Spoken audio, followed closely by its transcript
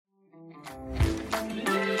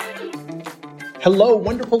Hello,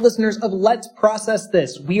 wonderful listeners of Let's Process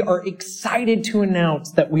This. We are excited to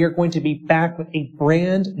announce that we are going to be back with a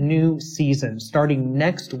brand new season starting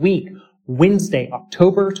next week, Wednesday,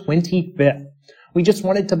 October 25th. We just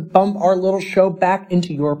wanted to bump our little show back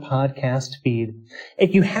into your podcast feed.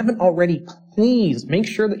 If you haven't already, please make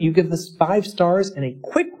sure that you give this 5 stars and a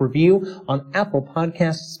quick review on Apple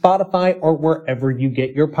Podcasts, Spotify, or wherever you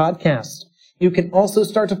get your podcasts. You can also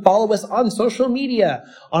start to follow us on social media,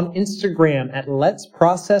 on Instagram at Let's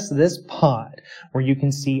Process This Pod, where you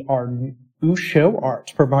can see our new show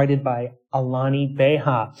art provided by Alani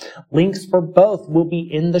Beha. Links for both will be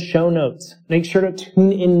in the show notes. Make sure to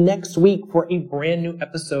tune in next week for a brand new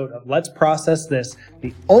episode of Let's Process This,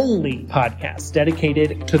 the only podcast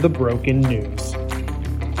dedicated to the broken news.